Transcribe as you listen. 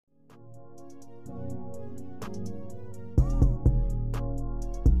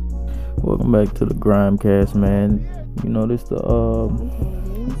Welcome back to the Grimecast, man. You know this the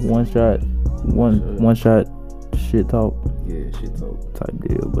one shot shit talk. Yeah, shit talk type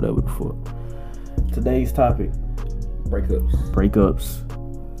deal, whatever the fuck. Today's topic: breakups,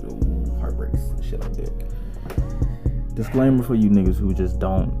 heartbreaks, shit like that. Disclaimer for you niggas who just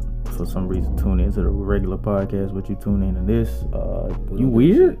don't, for some reason, tune into the regular podcast, but you tune into this. You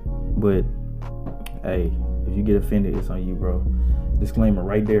weird, but hey, if you get offended, it's on you, bro. Disclaimer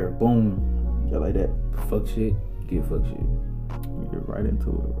right there, boom, just like that. Fuck shit, get fuck shit. You get right into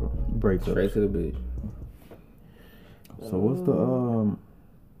it, bro. Breakups. Straight to the bitch. So what's the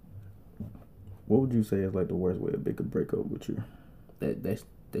what would you say is like the worst way a bitch could break up with you? That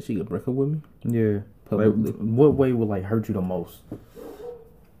she could break up with me? Yeah. Publicly. Like, what way would like hurt you the most?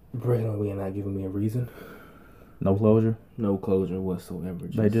 Breaking up with me and not giving me a reason. No closure? No closure whatsoever.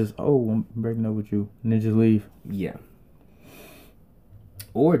 They just, I'm breaking up with you, and then just leave. Yeah.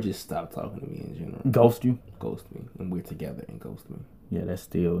 Or just stop talking to me in general. Ghost you? Ghost me. And we're together and ghost me. Yeah, that's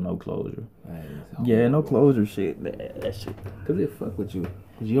still no closure. Yeah, no closure shit. That shit. Cause it fuck with you.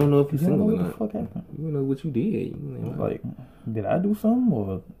 Cause you don't know if you're single or not. What the fuck happened? You don't know what you did. Like, did I do something,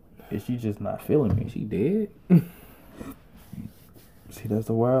 or is she just not feeling me? She did. See, that's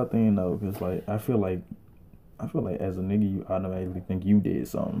the wild thing though, cause like I feel like as a nigga, you automatically think you did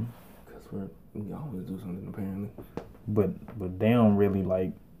something. Cause we always do something apparently. But they don't really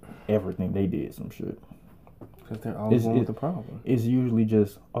like ever think they did some shit. Cause they're always one with the problem. It's usually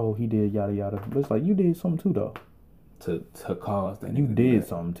just, he did yada yada. But it's like, you did something too though. To cause that. You did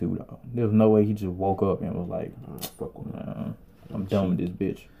something too though. There's no way he just woke up and was like, fuck with me. I'm done with this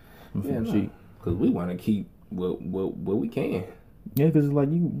bitch. I'm finna cheat. Cause we want to keep what we can. Yeah, cause it's like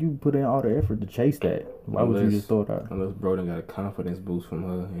you put in all the effort to chase that. Why would you just throw it out? Unless Broden got a confidence boost from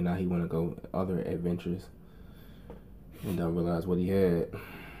her and now he want to go other adventures and don't realize what he had.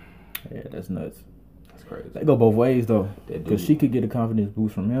 Yeah, that's nuts. That's crazy. They go both ways though, because she could get a confidence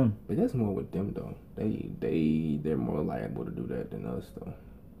boost from him. But that's more with them though. They're more liable to do that than us though.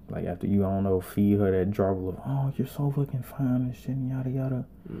 Like after you, I don't know, feed her that jarble of, you're so fucking fine and shit and yada yada.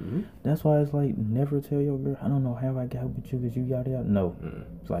 Mm-hmm. That's why it's like, never tell your girl, I don't know how I got with you because you yada yada. No.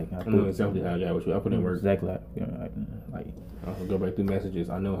 It's like, I know exactly how I got with you. I put in work. Exactly. Like I'll go back through messages.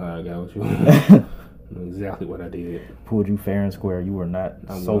 I know how I got with you. I know exactly what I did. Pulled you fair and square. You were not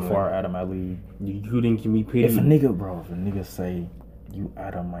so far out of my league. You didn't give me pity. If a nigga say you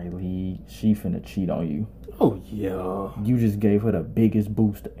out of my league, she finna cheat on you. Oh yeah. You just gave her the biggest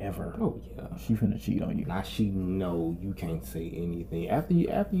boost ever. Oh yeah. She finna cheat on you. Now she know you can't say anything after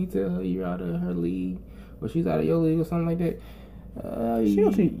you tell her you're out of her league or she's out of your league or something like that.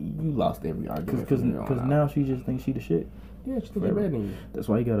 You lost every argument. Because now she just thinks she the shit. Yeah, she thinks better than you. That's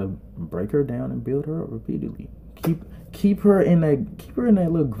why you gotta break her down and build her up repeatedly. Keep her in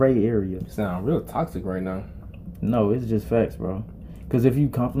that little gray area. You sound real toxic right now. No, it's just facts, bro. Because if you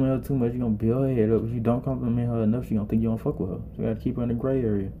compliment her too much, you're going to build her head up. If you don't compliment her enough, she going to think you don't fuck with her. So you got to keep her in the gray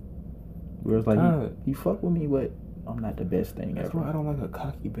area. Where it's like, you fuck with me, but I'm not the best thing ever. That's why I don't like a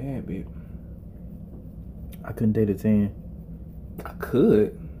cocky bad bitch. I couldn't date a 10. I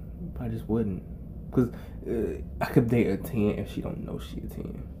could, but I just wouldn't. Because I could date a 10 if she don't know she a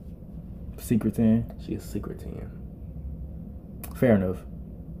 10. Secret 10? She a secret 10. Fair enough.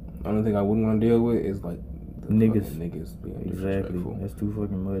 The only thing I wouldn't want to deal with is like niggas being disrespectful. That's too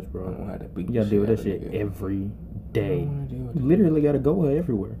fucking much, bro. I don't have to beat you gotta deal with that shit every day. You literally gotta go with her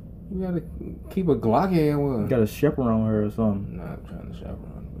everywhere. You gotta keep a Glock at her. You gotta chaperone her or something. Nah, I'm trying to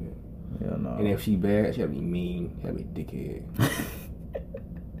chaperone her. Yeah, no. And if she bad, she gotta be mean. She gotta be a dickhead.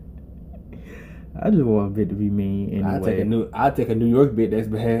 I just want a bitch to be mean anyway. I take a New York bitch that's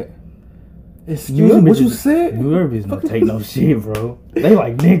bad. Excuse me, what you said? New York bitch don't take no shit, bro. They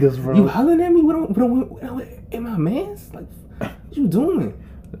like niggas, bro. You hollering at me? Am I mans? Like, what you doing?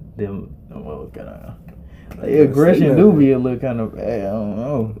 Them, the aggression do be a little kind of, I don't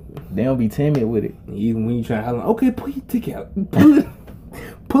know. They don't be timid with it. Even when you try to holler, okay, pull your dick out.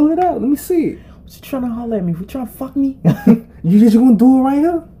 Pull it out. Let me see it. What you trying to holler at me? You trying to fuck me? You just gonna do it right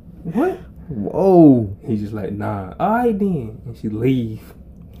here? What? Whoa. He's just like, nah. All right then. And she leave.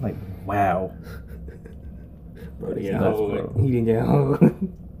 Like, wow. Bro, he didn't get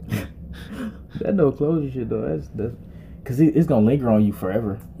home. That no closure shit though. That's because it's gonna linger on you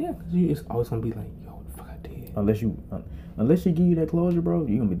forever. Yeah, because it's always gonna be like, yo, what the fuck I did. Unless she give you that closure, bro,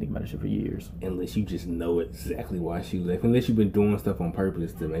 you gonna be thinking about that shit for years. Unless you just know exactly why she left. Unless you've been doing stuff on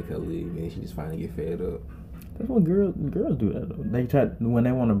purpose to make her leave, and she just finally get fed up. That's what girls do that though. When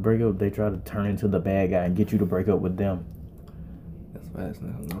they want to break up, they try to turn into the bad guy and get you to break up with them. That's fast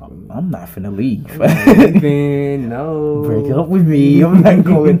enough. I'm not finna leave. No. Break up with me. I'm not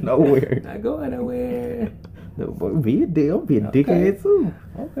going nowhere. Not going nowhere. No, boy, be a dick. I'll be a dickhead too.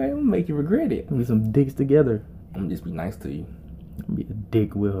 Okay, I'm gonna make you regret it. We some dicks together. I'm gonna just be nice to you. Be a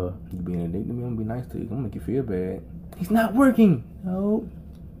dick with her. You being a dick to me, I'm gonna be nice to you. I'm gonna make you feel bad. He's not working. No.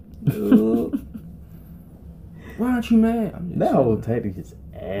 Why aren't you mad? That whole tactic is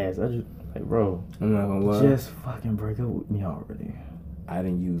ass. I just like, bro. I'm not gonna lie. Just fucking break up with me already. I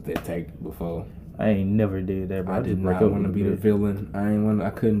didn't use that tactic before. I ain't never did that, bro. I did not want to be the villain. I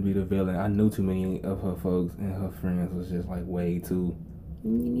couldn't be the villain. I knew too many of her folks and her friends was just like way too.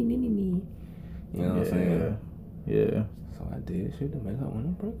 You know what I'm saying? Yeah. So I did shit to make her want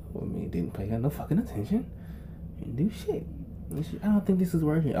to break up with me. Didn't pay her no fucking attention. Didn't do shit. I don't think this is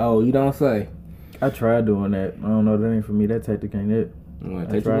working. Oh, you don't say. I tried doing that. I don't know. That ain't for me. That tactic ain't it.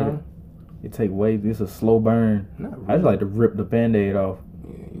 I tried it. It take way. It's a slow burn. Not really. I just like to rip the Band-Aid off.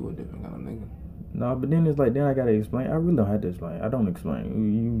 Yeah, you a different kind of nigga. No, but then it's like, then I gotta explain. I really don't have to explain. I don't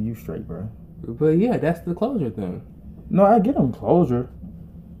explain. You straight, bro. But yeah, that's the closure thing. No, I get them closure.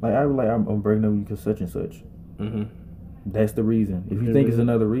 Like I like I'm breaking up with you because such and such. Mm-hmm. That's the reason. If you think it's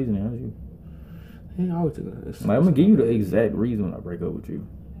another reason, you. Hey, I always Like, I'm gonna give you the exact reason when I break up with you,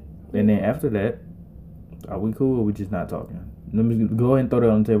 and then after that, are we cool or we just not talking? Let me go ahead and throw that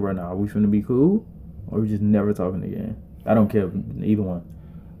on the table right now. Are we finna be cool or we just never talking again? I don't care either one.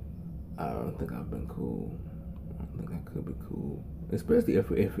 I don't think I've been cool. I don't think I could be cool, especially if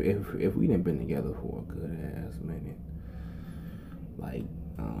we didn't been together for a good ass minute, like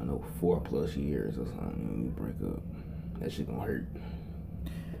I don't know, 4+ years or something. When we break up, that shit gonna hurt.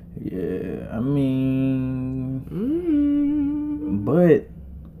 Yeah, I mean, but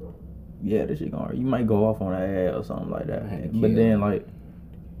yeah, that shit gonna hurt. You might go off on her ass or something like that. But then like,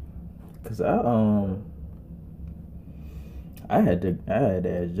 cause I had to ask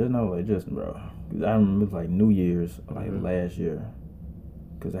Justin, bro. Cause I remember it was like New Year's, like last year.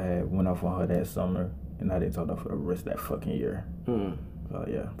 Cause I had went off on her that summer, and I didn't talk to her for the rest of that fucking year. So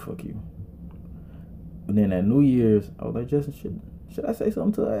yeah, fuck you. But then at New Year's, I was like, Justin, should I say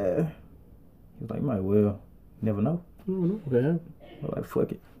something to her? He was like, might well. Never know. Okay. I was like,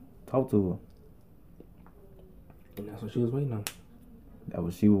 fuck it. Talk to her. And that's what she was waiting on. That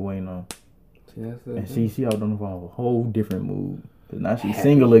was she was waiting on. See, that's it. And she out on the phone with a whole different mood. Cause now she's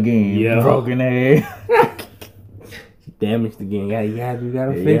single again. Yeah. Broken ass. She damaged again. You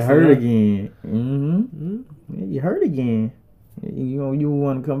gotta fix it. You hurt again. Yeah, you hurt again. You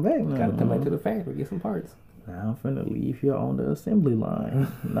want to come back now. Gotta come back to the factory, get some parts. Now I'm finna leave here on the assembly line.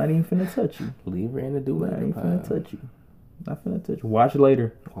 Not even finna touch you. Leave her in the do-later Not even pile. finna touch you. Not finna touch you. Watch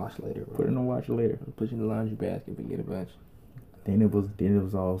later. Watch later, bro. Put it in the watch later. Put you in the laundry basket, forget about you. Then it was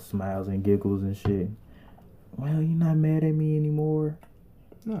all smiles and giggles and shit. Well, you're not mad at me anymore.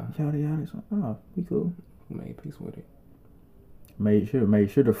 No. Yada yada. Oh, we cool. Made peace with it. Made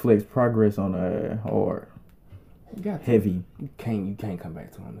sure to flex progress on hard. Heavy. You can't come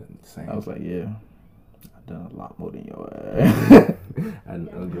back to him the same. I was like, yeah, I've done a lot more than your ass. I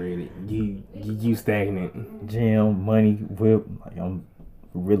agreed. You stagnant. Gym, money, whip. Like I'm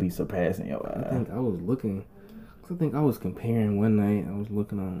really surpassing your ass. I think I was comparing one night. I was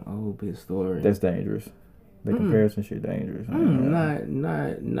looking on old bitch story. That's dangerous. The comparison shit dangerous.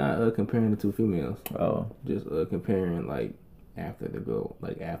 Not comparing the two females. Oh, just comparing like after the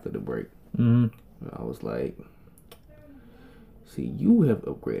break. Mm-hmm. I was like, see, you have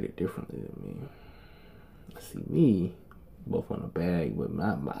upgraded differently than me. See, me, both on a bag, but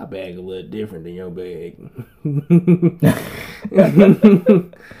my bag a little different than your bag.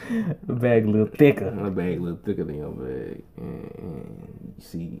 The bag a little thicker. My bag a little thicker than your bag. And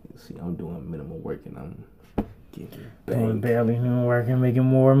see, I'm doing minimum work and I'm getting Doing barely no work and making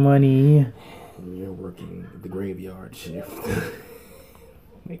more money. And you're working the graveyard shift.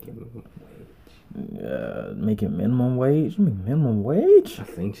 Making minimum wage? You make minimum wage? I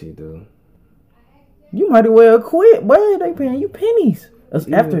think she do. You might as well quit, boy. They paying you pennies.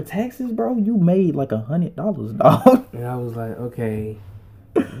 After taxes, bro, you made like $100, dog. And I was like, okay,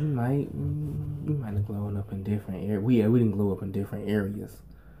 you might have grown up in different areas. We didn't grow up in different areas.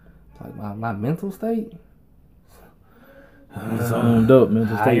 Like my mental state. Zoned up,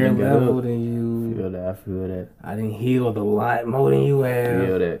 mental state. Higher level than you. I feel that. I didn't healed a lot more than you have.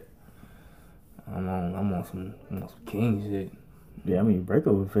 Feel that. I'm on some king shit. Yeah, I mean, break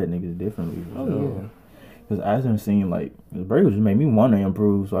up with fat niggas differently. Yeah. Because I just seen, like, the breakup just made me want to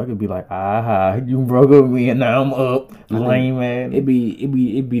improve, so I could be like, you broke up with me and now I'm up. Lame, man. It'd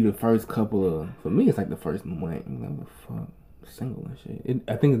be the first couple of, for me, it's like the first month. I'm like, what the fuck? Single and shit.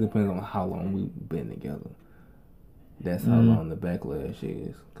 I think it depends on how long we've been together. That's how long the backlash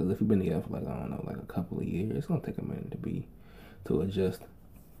is. Because if you've been together for like, I don't know, like a couple of years, it's gonna take a minute to adjust.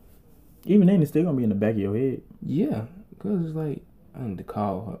 Even then, it's still gonna be in the back of your head. Yeah, because it's like, I need to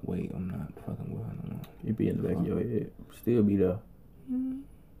call her. Wait, I'm not fucking with her no more. It be in the back of your head. Still be there.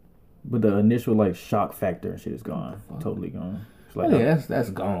 But the initial like shock factor and shit is gone. Totally gone. It's like, that's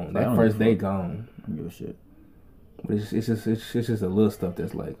gone. That first day gone. I don't give a shit. But it's just a little stuff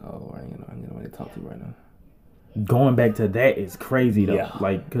that's like, oh, I ain't nobody to talk to right now. Going back to that is crazy though. Yeah.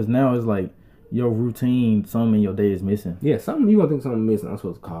 Like, cause now it's like your routine, something in your day is missing. Yeah, something you gonna think something missing. I'm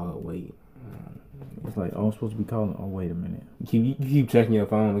supposed to call her. Wait. It's like, oh, I'm supposed to be calling. Oh, wait a minute. You keep checking your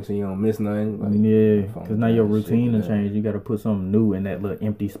phone, make sure you don't miss nothing. Like, yeah, because now your routine will change. You got to put something new in that little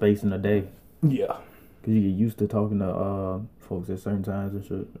empty space in the day. Yeah. Because you get used to talking to folks at certain times and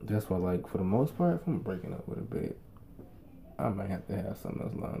shit. That's why, like, for the most part, if I'm breaking up with a bitch, I might have to have something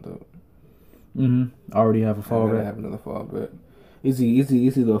else lined up. I already have a fallback. I have another fallback. Is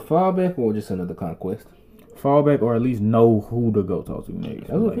either a fallback or just another conquest? Fallback, or at least know who to go talk to, niggas.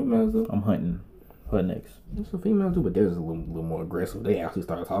 That's what females do. I'm hunting her next. That's what females do, but they're just a little more aggressive. They actually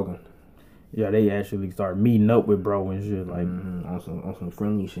start talking. Yeah, they actually start meeting up with bro and shit. Like on some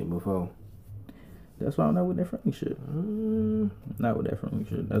friendly shit before. That's why I'm not with that friendly shit. Not with that friendly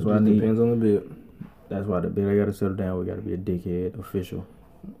shit. That's why I need. Depends on the bit. That's why the bit I gotta settle down. We gotta be a dickhead official.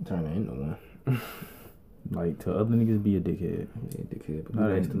 Turn that into one. Like, to other niggas, be a dickhead. Yeah, dickhead. But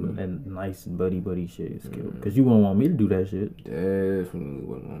not that nice buddy shit is killed. Because you wouldn't want me to do that shit. Definitely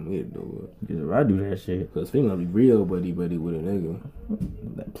wouldn't want me to do it. Because if I do that shit. Because female be real buddy with a nigga.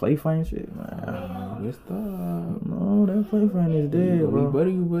 That play fighting shit, man. Stop. No, that play fighting is dead, bro.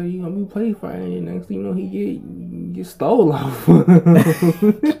 Buddy, you gonna be play fighting. Next thing you know, he get stole off.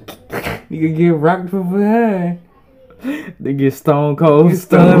 You can get rocked from behind. They get stone cold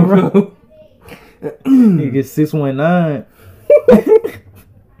stunned, bro. He get 619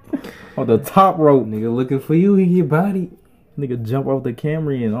 on the top rope. Nigga looking for you, he get bodied. Nigga jump off the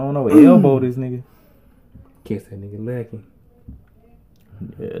Camry and I don't know, elbow this nigga. Catch that nigga lacking.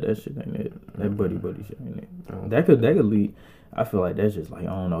 Yeah, that shit ain't it. That buddy shit ain't it. That could lead. I feel like that's just like, I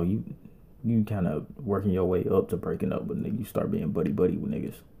don't know, you kind of working your way up to breaking up with niggas. You start being buddy with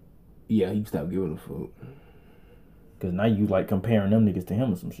niggas. Yeah, you stop giving a fuck. Cause now you like comparing them niggas to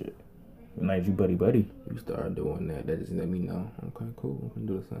him or some shit. Now you buddy. You start doing that. That just let me know. Okay, cool. We can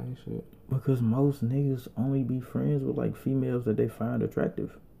do the same shit. Because most niggas only be friends with like females that they find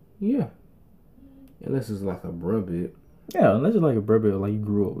attractive. Yeah. Unless it's like a bruh bit. Yeah, unless it's like a bruh bit, like you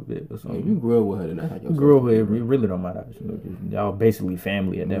grew up with it or something. If you grew up with her, then that's like your you grew up with it. It really don't matter. Y'all basically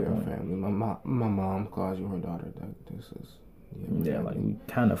family at that point. Family. My mom calls you her daughter. This is like we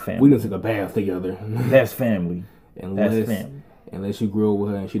kind of family. We done took a bath together. That's family. That's family. Unless you grew up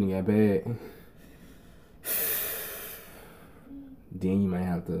with her and she didn't get bad, then you might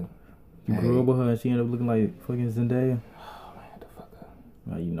have to. You grew up with her and she ended up looking like fucking Zendaya. Oh man, the fuck up.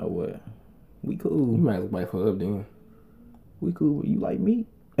 Now you know what? We cool. You might look like her up then. We cool. You like me?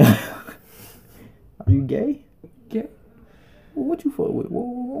 Are you gay? Gay? Well, what you fuck with?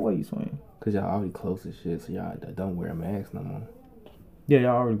 What way you swing? Cause y'all already close as shit, so y'all don't wear a mask no more. Yeah,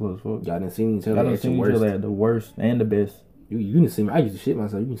 y'all already close. Fuck. Y'all done seen each other at your worst. Each other at the worst and the best. You didn't see me. I used to shit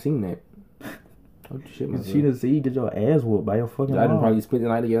myself. You didn't see that. I used to shit myself. She didn't see you get your ass whooped by your fucking mom. I done probably spent the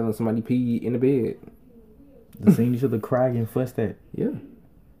night together and somebody pee in the bed. The seen each other cry and fuss that. Yeah.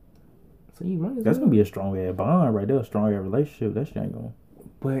 So you might as That's gonna be a strong ass bond right there. A strong ass relationship. That shit ain't going.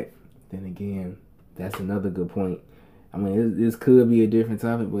 But then again, that's another good point. I mean, this could be a different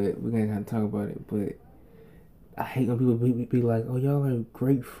topic, but we're gonna kind of talk about it. But I hate when people be like, "Oh, y'all are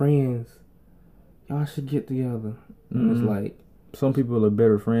great friends. Y'all should get together." And it's like, some people are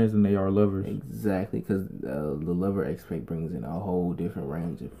better friends than they are lovers. Exactly, because the lover aspect brings in a whole different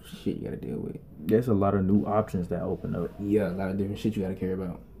range of shit you gotta deal with. There's a lot of new options that open up. Yeah, a lot of different shit you gotta care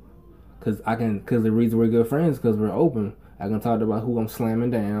about. Cause the reason we're good friends, cause we're open. I can talk about who I'm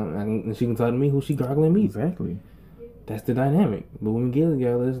slamming down, and she can talk to me who she gargling me. Exactly. That's the dynamic. But when we get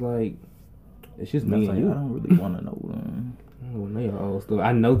together, it's like, it's just me and you. I don't really want to know. I don't know your old stuff.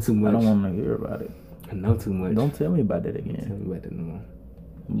 I know too much. I don't want to hear about it. I know too much. Don't tell me about that again. Don't tell me about that no more.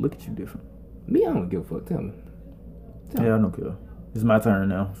 Look at you different. Me, I don't give a fuck. Tell me. I don't care. It's my turn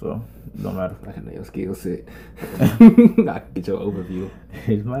now, so it don't matter. I can know your skill set. I can get your overview.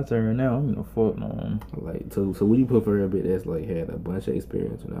 It's my turn now. I'm gonna fuck no. Like, so what do you put for a bit that's like had a bunch of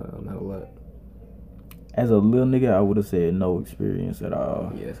experience, not a lot? As a little nigga, I would have said no experience at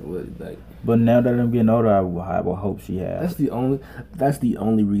all. Yes, it was like. But now that I'm getting older, I will hope she has. That's the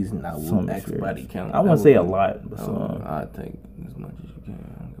only reason I would ask body count. I wouldn't say a lot, but I take as much as you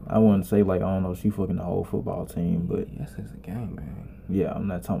can. I wouldn't say like, I don't know, she fucking the whole football team, but yes, it's a game, man. Yeah, I'm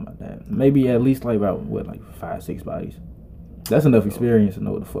not talking about that. Maybe at least like about what, like 5-6 bodies. That's enough experience to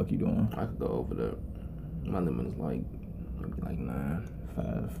know what the fuck you doing. I could go over there. My limit is like maybe like 9.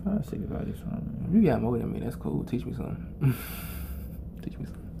 5-6 bodies. If you got more than me, that's cool. Teach me something. Teach me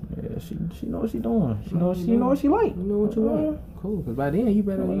something. Yeah, she know what she doing. She know what she like. You know what you want. Cool. Cause by then you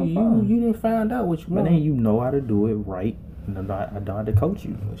better you didn't find out what you want. But then you know how to do it right. And I don't have to coach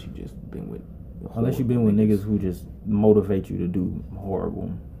you. Unless you just been with. Unless you've been with niggas who just motivate you to do horrible.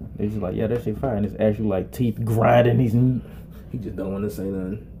 They just like, yeah, that shit fire. And it's actually like teeth grinding his meat. He just don't want to say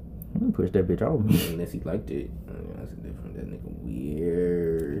nothing. Push that bitch off me. Unless he liked it. That's different. That nigga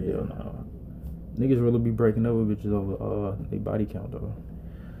weird. Hell no. Niggas really be breaking up with bitches over their body count though.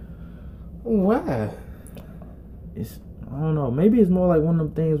 Why? I don't know. Maybe it's more like one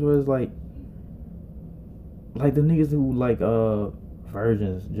of them things where it's like the niggas who like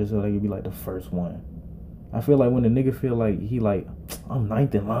virgins just so they could be like the first one. I feel like when the nigga feel like he like, I'm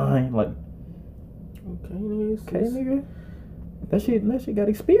ninth in line, like, okay, nigga. That shit got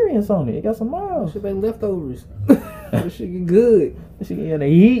experience on it. It got some miles. That shit like leftovers. That shit get good. That shit get in the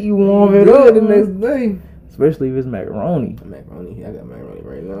heat, you warm it up the next day. Especially if it's macaroni. Macaroni, I got macaroni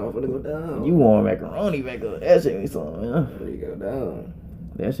right now. I'm gonna go down. You warm macaroni back up. That shit be something, man. I'm gonna go down.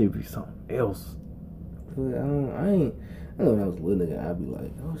 That shit be something else. But I know when I was a little nigga, I'd be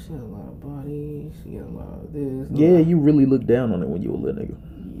like, oh, she has a lot of body, she got a lot of this. Yeah, you really look down on it when you were a little nigga.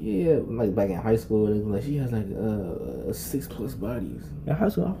 Yeah, like back in high school, it was like she has like 6+ bodies. In high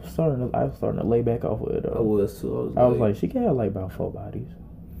school, I was starting to lay back off of it though. I was too. I was like, she can have like about 4 bodies.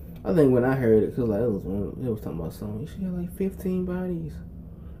 I think when I heard it, cause like it was talking about something. She had like 15 bodies.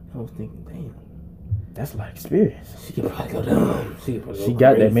 I was thinking, damn, that's like experience. She could probably go down. She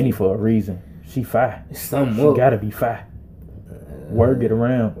got that many for a reason. She fine. She gotta be fine. Word get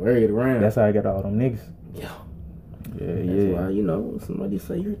around. That's how I got all them niggas. Yeah. Yeah, That's why, somebody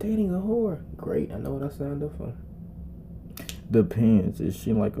say you're dating a whore. Great, I know what I signed up for. Depends. Is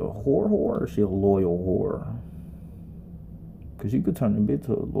she like a whore or is she a loyal whore? Because you could turn a bitch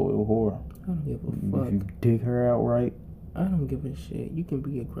to a loyal whore. I don't give a fuck. If you dig her out right. I don't give a shit. You can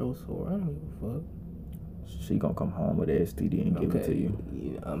be a gross whore. I don't give a fuck. She gonna come home with STD and give it to you.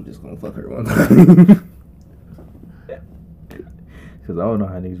 Yeah, I'm just gonna fuck her one time. Because I don't know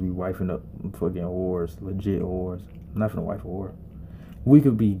how niggas be wifing up fucking whores. Legit whores. I'm not finna wife a whore. We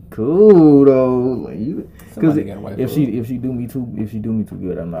could be cool though, like you. Because if she do me too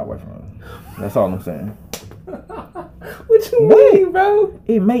good, I'm not wifing her. That's all I'm saying. What you mean, bro?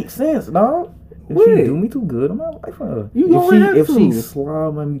 It makes sense, dog. If she do me too good, I'm not wifing her. If she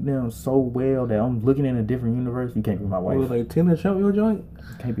slob me down so well that I'm looking in a different universe, you can't be my wife. Was like Tina Trump your joint?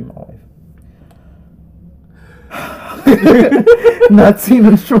 You can't be my wife. Not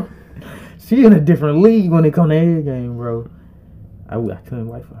Tina Trump. She in a different league when it come to head game, bro. I couldn't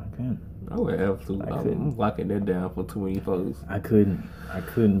wife her. I couldn't. I would have to. I'm locking that down for too many folks. I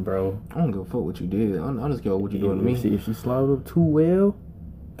couldn't, bro. I don't give a fuck what you did. I just care what you doing to me. If she slobbed up too well,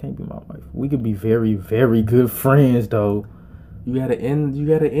 can't be my wife. We could be very, very good friends though. You gotta end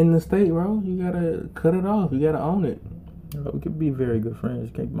the state, bro. You gotta cut it off. You gotta own it. We could be very good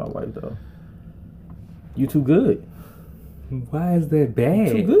friends. Can't be my wife though. You too good. Why is that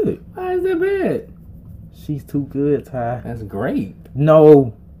bad? Too good. Why is that bad? She's too good, Ty. That's great.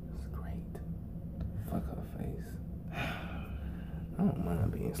 No. That's great. Fuck her face. I don't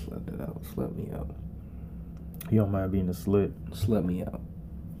mind being slept out. Slut me out. You don't mind being a slut? Slut me out.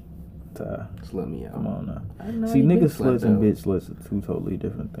 Ty. Slut me out. Come on now. See, nigga sluts and bitch sluts are two totally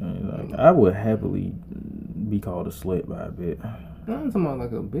different things. Like, I would happily be called a slut by a bitch. I'm talking about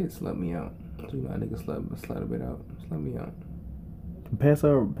like a bitch slut me out. You know, a nigga slut a bit out. Slut me out. Pass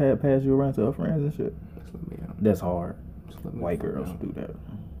you around to her friends and shit. Slut me out. That's hard. White girls do that.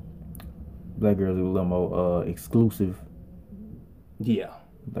 Black girls are a little more exclusive. Yeah.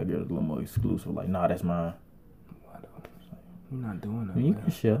 Black girls are a little more exclusive. Like, nah, that's mine. Why though? You're not doing that. You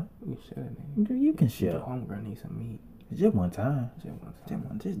can share. You can share that, nigga. You can share. Your homegirl needs some meat. Just one time.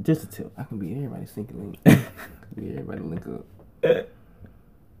 Just a tip. I can be everybody's sinking link. Be everybody link up.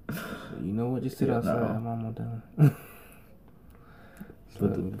 So you know what? Just sit outside. No. I'm almost done.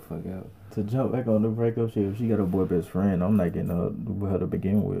 Let me the fuck out. To jump back on the breakup shit, if she got a boy best friend, I'm not getting her with her to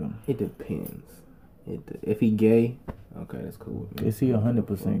begin with. It depends. If he gay, okay, that's cool. Is he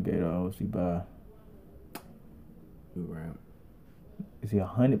 100% gay though? Is he bi? You right. Is he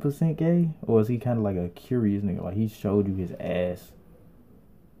 100% gay, or is he kind of like a curious nigga? Like he showed you his ass.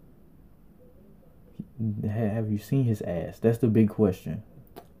 Have you seen his ass? That's the big question.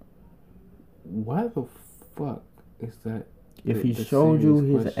 Why the fuck is that? If he showed you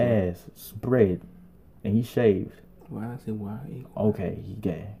his ass spread and he shaved. Why I say why? Okay, he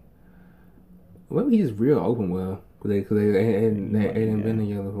gay. Well, he's just real open with her. Cause they ain't been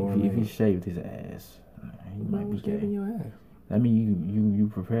together for a minute. If he shaved his ass, he might be gay. Your ass? I mean, you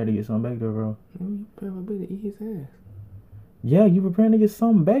prepared to get something back there, bro? You prepared to eat his ass. Yeah, you preparing to get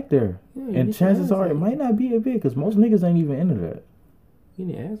something back there. Yeah, and chances are it might not be a bit because most niggas ain't even into that.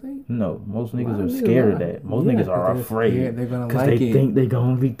 Getting your ass ate? No, most niggas are scared of that. Most niggas are afraid they're gonna because they think they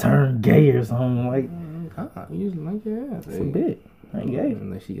gonna be turned gay or something. Like, you just like your ass. It's a bit. Ain't gay.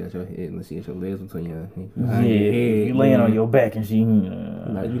 Unless she got your head, unless she got your legs between your head. You laying on your back and she you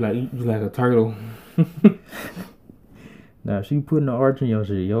like a turtle. Now she putting the arch in your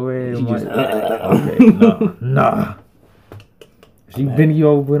shit. Your ass might okay, nah. She bending you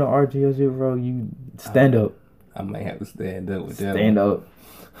over putting the arch in your shit, bro. You stand up. I might have to stand up with that. Stand up.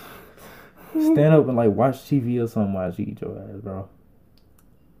 Stand up and like watch TV or something while she eat your ass, bro.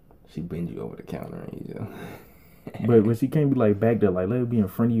 She bend you over the counter and eat you. But she can't be like back there, like let her be in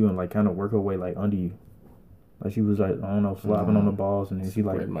front of you and like kind of work her way like under you. Like she was like, I don't know, slobbing on the balls and then she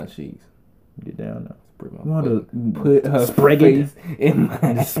like spread my cheeks. Get down now. Spread my you want to put her face in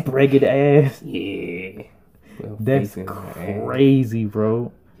my spragged ass? Yeah. That's crazy,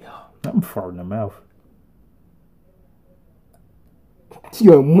 bro. I'm farting in the mouth. You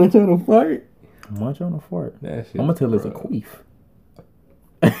gonna munch on a fart? Munch on a fart. I'm gonna tell it's a queef.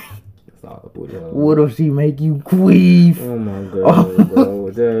 What if she make you queef? Oh my god, bro.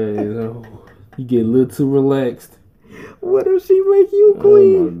 You get a little too relaxed. What if she make you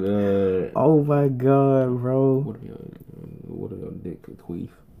queef? Oh my god. Oh my god, bro. What if your dick could queef?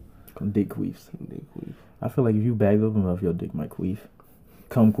 Dick queefs. Dick queef. I feel like if you bag up enough, your dick might queef.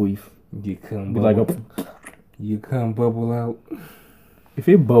 Come queef. You come be bubble. Like you come bubble out. If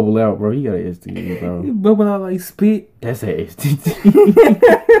it bubble out, bro, you got an STD, bro. It bubble out like spit. That's an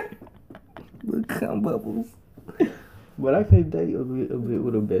STD. Look, come bubbles. But I can't date a bit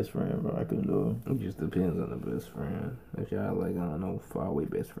with a best friend, bro. I couldn't do it. It just depends on the best friend. If y'all like, I don't know, far away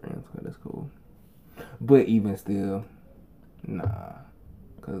best friends, that's cool. But even still, nah.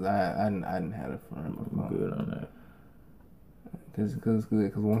 Cause I didn't have a friend before. I'm good on that. Cause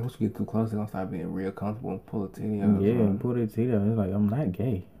once you get too close, they're gonna start being real comfortable and pull a titty out. Yeah, and pull that titty out. It's like I'm not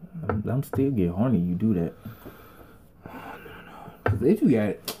gay. I'm still get horny. You do that. Cause if you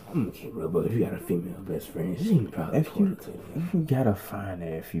got, I'm gonna keep real, but if you got a female best friend, she can probably if you gotta find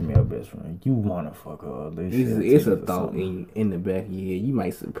that female best friend, you wanna fuck her. It's a thought in the back of your head. You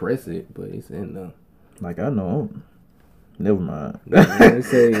might suppress it, but it's in the. Like I know. Never mind. Let me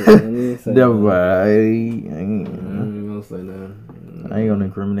say never mind. I ain't gonna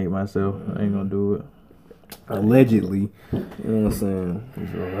incriminate myself. I ain't gonna do it. Allegedly. You know what I'm saying?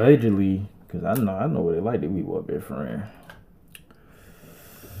 It's allegedly. Because I know what it like to be what best friend.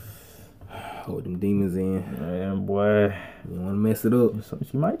 Hold them demons in. Man, boy. You don't want to mess it up. So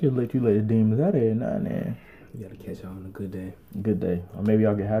she might just let you let the demons out of here now and then. You gotta catch her on a good day. Good day. Or maybe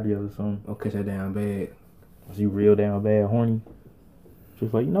y'all get high together or something. Or catch her down bad. She real down bad, horny.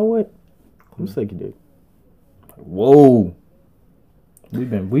 She's like, you know what? I'm suck your dick. Like, whoa. We've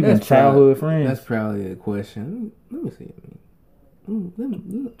been childhood friends. That's probably a question. Let me see.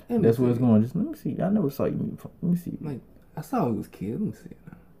 That's where it's going. Just let me see. I never saw you. Let me see. Like I saw you was a kid. Let me see it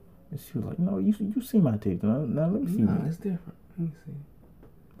now. And she was like, no, you see my tits. Now let me see. Nah, it's different. Let me see.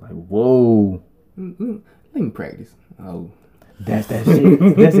 Like, whoa. Let me practice. Oh. That's that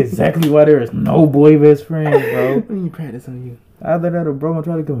shit. That's exactly why there is no boy best friend, bro. Let me practice on you. I let her bro and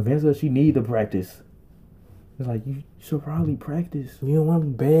try to convince her she need to practice. It's like, you should probably practice. You don't want to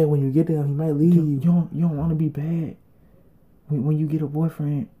be bad when you get there. He might leave you. You don't want to be bad. When you get a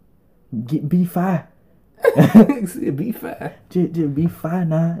boyfriend, be fine. Be fine. Just be fine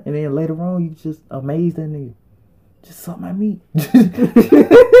now. And then later on, you just amaze that nigga. Just suck my meat.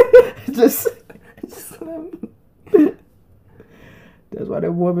 just suck my meat. That's why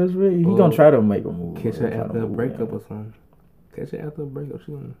that boy best friend, he gonna try to make a move. Catch her after a breakup or something. Catch her after a breakup.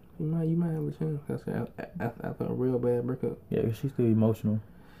 You might have a chance. Catch her after a real bad breakup. Yeah, she's still emotional.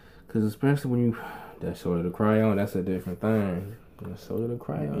 Cause especially when you that shoulder to cry on, that's a different thing. That shoulder to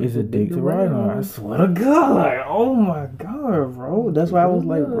cry on. It's a dick to ride on. I swear to God. Oh my God, bro. That's why I was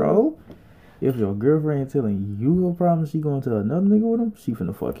like, bro, if your girlfriend telling you her problem, she going to another nigga with him, she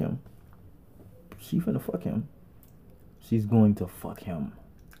finna fuck him. She's going to fuck him. She's gonna fuck him.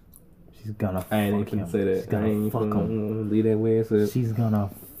 She's gonna fuck him. Say that. She's gonna fuck him. Leave that way. She's gonna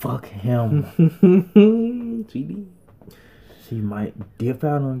fuck him. GD. She might dip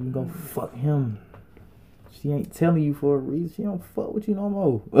out on you and go fuck him. She ain't telling you for a reason. She don't fuck with you no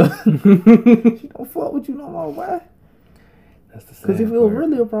more. She don't fuck with you no more. Why? That's the sad Because if it was part.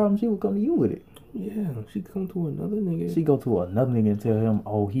 really a problem, she would come to you with it. Yeah, she come to another nigga. She go to another nigga and tell him,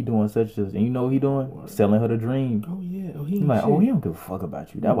 oh, he doing such and such. And you know what he doing? What? Selling her the dream. Oh, yeah. Oh, he He's ain't like, shit. oh, he don't give a fuck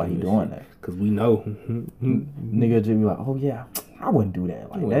about you. That's why he doing that. Because we know. Nigga just be like, oh, yeah, I wouldn't do that.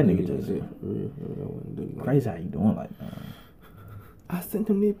 Like, that nigga just crazy how you doing like that. I sent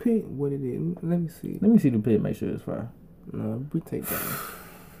him that pic. What it is? Let me see. Let me see the pic, make sure it's fire. No, we take that.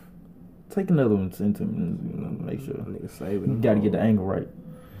 Take another one, send to me, make sure. Nigga save it. You gotta get the angle right.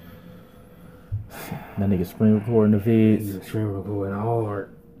 That nigga screen recording the vids. He's screen recording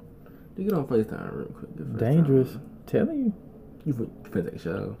hard. You get on FaceTime real quick. Dangerous. Telling you. You finna take a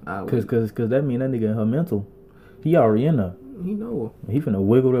show. Cause that mean that nigga in her mental. He already in there. He know. He finna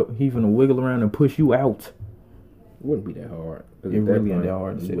wiggle around and push you out. It wouldn't be that hard. It really ain't that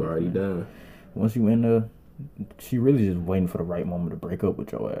hard to say. You already done. Once you in there, she really just waiting for the right moment to break up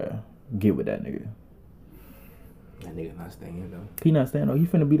with your ass. Get with that nigga. That nigga not staying though. He not staying though. He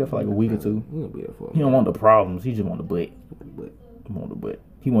finna be there for like a week or two. He gonna be there for a He don't want the problems. He just want the butt. But He want the butt.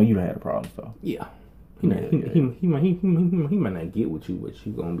 He want you to have the problems though. yeah. He Yeah, might not get with you, but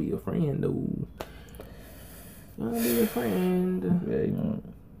you gonna be a friend though. You gonna be a friend. Yeah, you know.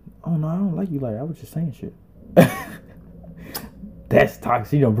 Oh no, I don't like you like that. I was just saying shit. That's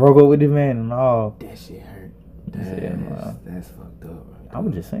toxic. You done broke up with this man and all. That shit hurt. Yeah, That's fucked up. I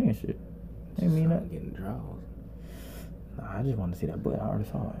was just saying shit. I didn't mean that. Getting draws. Nah, I just want to see that butt. I already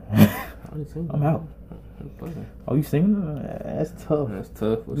saw it. I already seen I'm it. out. Oh, you seen it? That's tough. That's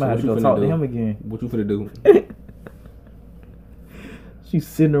tough. You might have to go talk to him again. What you finna do? She's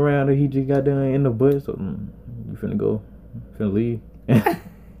sitting around and he just got done in the butt. So you finna go? Finna leave?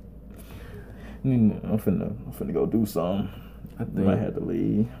 I'm finna go do something. I think Might have to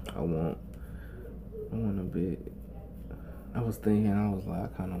leave. I want a bit. I was thinking, I was like, I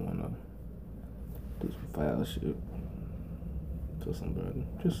kind of want to do some foul shit for somebody.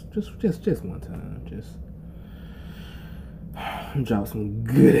 Just one time. Just drop some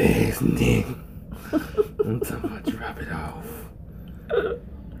good ass nigga. I'm talking about drop it off.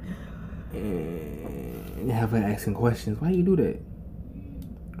 And have her asking questions. Why you do that?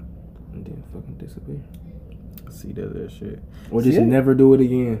 And then fucking disappear. See that shit. Or just never do it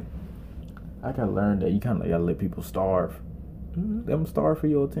again. I gotta learn that you kind of gotta let people starve. Mm-hmm. Let them starve for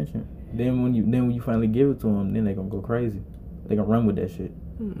your attention. Then when you finally give it to them, then they gonna go crazy. They gonna run with that shit.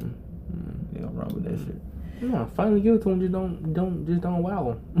 Mm-hmm. They gonna run with that shit. No, finally give it to them. Just don't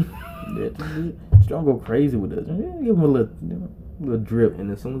wow them. Yeah, just don't go crazy with it. Yeah, give them a little drip.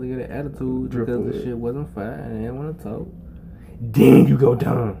 And as soon as they get an attitude Drip because with the it. shit wasn't fire and they didn't want to talk, then you go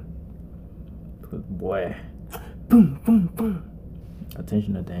down. Boy, Boom, boom, boom.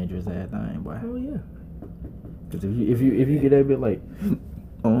 attention to dangerous ass thing, boy. Oh yeah. Because if you get that bit like,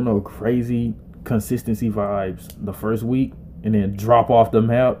 I don't know, crazy consistency vibes the first week and then drop off the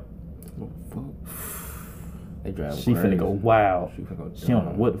map, Oh, fuck. They drive she crazy. finna go wild. She finna go She don't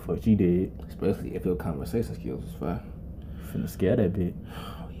know dumb. what the fuck she did. Especially if your conversation skills was fire. Finna scare that bitch.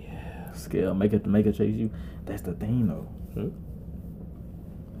 Oh yeah. Scare, make her chase you. That's the thing though.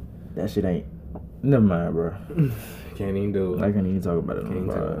 That shit ain't. Never mind, bro. Can't even do it. I can't even talk about it. Can't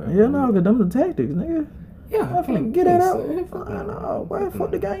talk about it. Yeah, no, because them the tactics, nigga. Yeah, I finna get that out. I know, boy.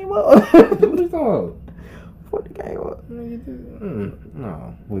 Fuck the game up. What you talking? Fuck the game up.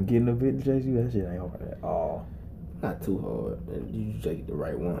 No, But getting a bitch to chase you, that shit ain't hard at all. not too hard. You just take the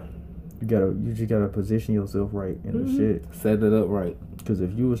right one. You just gotta position yourself right in the shit. Set it up right. Because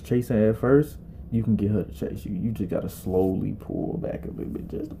if you was chasing at first, you can get her to chase you. You just gotta slowly pull back a little bit,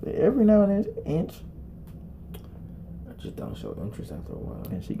 just a bit. Every now and then, inch. I just don't show interest after a while.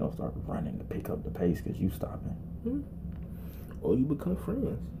 And she gonna start running to pick up the pace because you stopping. Or you become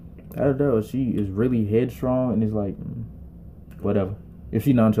friends. I don't know. She is really headstrong and it's like, whatever. If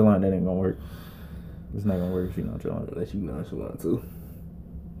she nonchalant, that ain't gonna work. It's not gonna work if she nonchalant. Unless you nonchalant too.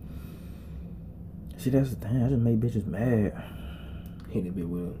 See, that's the thing. I just make bitches mad. Hit it bit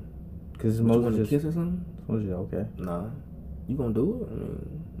with her. Cause it's But you mostly want to just, kiss or something? it's just okay. Nah. You gonna do it? I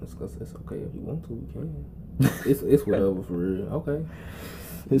mean, it's okay if you want to. We can. It's whatever for real. Okay.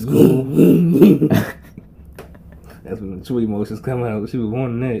 It's cool. That's when the true emotions come out. She was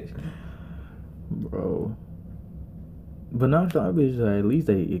wanting that. Bro. But nonchalant bitches, at least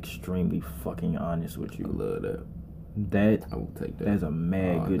they extremely fucking honest with I you. love that. That I will take that. That's a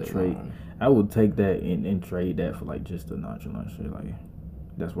mad all good day trait. long. I would take that and trade that for like just a nonchalant shit. Like,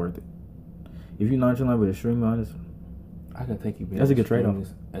 that's worth it. If you nonchalant but extremely honest, I can take you being That's a good trade-off.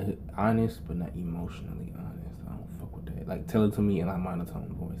 honest, but not emotionally honest. I don't fuck with that. Like, tell it to me in a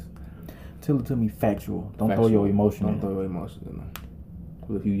monotone voice. tell it to me factual. Don't Factual. throw your emotion Don't in. throw your emotions in there.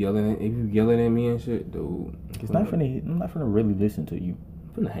 If you yelling at me and shit, dude, I'm not finna really listen to you.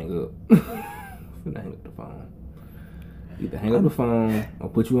 I'm finna hang up. I'm finna hang up the phone. Either hang up the phone or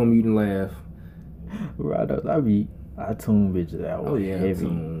put you on mute and laugh. Right, I tune bitches out. Oh yeah, heavy.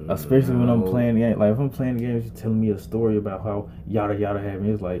 Especially when I'm playing the game. Like if I'm playing the game, she's telling me a story about how yada yada happened.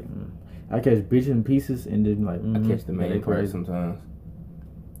 It's like I catch bitches in pieces and then like I catch the main part sometimes.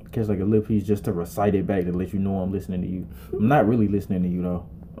 Catch like a little piece just to recite it back to let you know I'm listening to you. I'm not really listening to you though.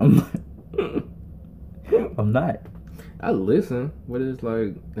 I'm not. I listen, but it's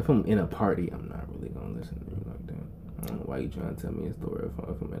like if I'm in a party, I'm not really gonna listen to you like that. I don't know why you trying to tell me a story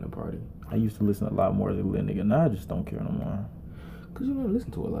if I'm in a party. I used to listen a lot more as a little nigga. Now I just don't care no more. Cause you don't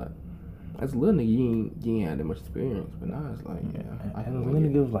listen to a lot. As a little nigga, you ain't had that much experience, but now it's like, As a little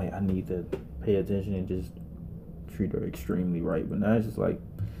nigga, it was like I need to pay attention and just treat her extremely right. But now it's just like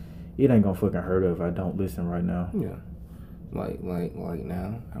it ain't gonna fucking hurt her if I don't listen right now. Yeah, like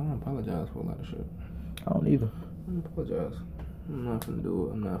now, I don't apologize for a lot of shit. I don't either. I don't apologize. I'm not finna do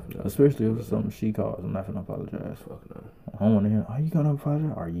it. I'm not finna. Especially if it's something she caused. I'm not finna apologize. Fuck no. I don't want to hear. Are you gonna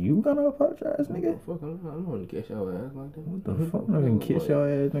apologize? Are you gonna apologize, nigga? Fuck, I'm gonna kiss your ass like that. What the fuck? I'm gonna kiss your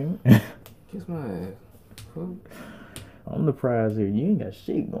ass, nigga. Kiss my ass. Fuck. I'm the prize here. You ain't got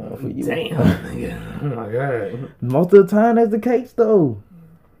shit going for you. Damn, nigga. Oh my god. Most of the time, that's the case though.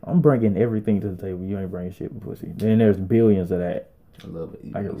 I'm bringing everything to the table. You ain't bringing shit but pussy. Then there's billions of that. I love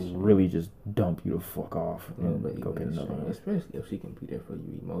it. I could really just dump you the fuck off and go get another one. Especially if she can be there for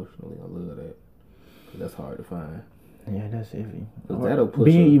you emotionally. I love that. Cause that's hard to find. Yeah, that's iffy. That'll push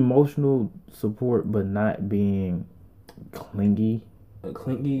being emotional support, but not being clingy.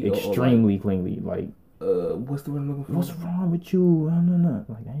 Clingy? Extremely clingy. Like, what's the word I'm looking for? What's wrong with you? No.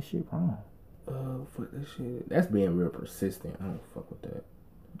 Like, ain't shit wrong. Fuck that shit. That's being real persistent. I don't fuck with that.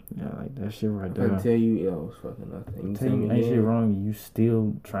 Yeah, like that shit right there. I can tell you, yo, it's fucking nothing. Tell you ain't shit wrong. You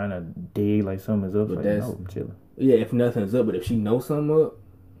still trying to dig like something's up. But like, no, I'm chilling. Yeah, if nothing's up, but if she knows something up,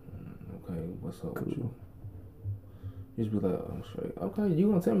 okay, what's up with you? Just be like, oh, I'm straight. Okay, you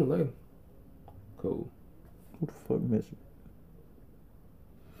gonna tell me later. Cool. Who the fuck miss you?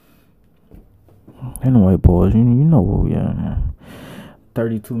 Anyway, boys, you know what we are, man.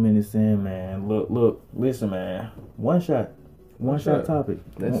 32 minutes in, man. Look, listen, man. One shot topic.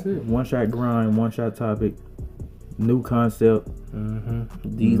 That's it. One shot grind, one shot topic. New concept.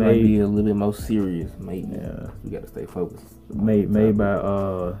 Mm-hmm. These might be a little bit more serious, maybe. Yeah. We gotta stay focused. Made by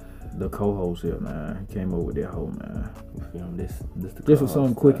the co-host here, man. He came over with that whole, man. You feel me? This was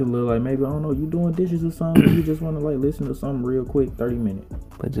something quick and little, like maybe, I don't know, you doing dishes or something. You just want to like listen to something real quick, 30 minutes.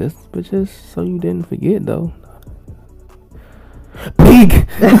 But just so you didn't forget though. Peek.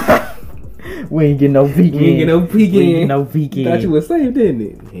 We ain't getting no peek in. Thought you was safe, didn't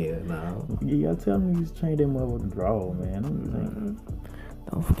it? Yeah, no. Yeah, y'all tell me you just change that motherfucking draw, man.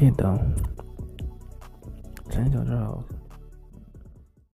 Don't forget though. Change your drawers.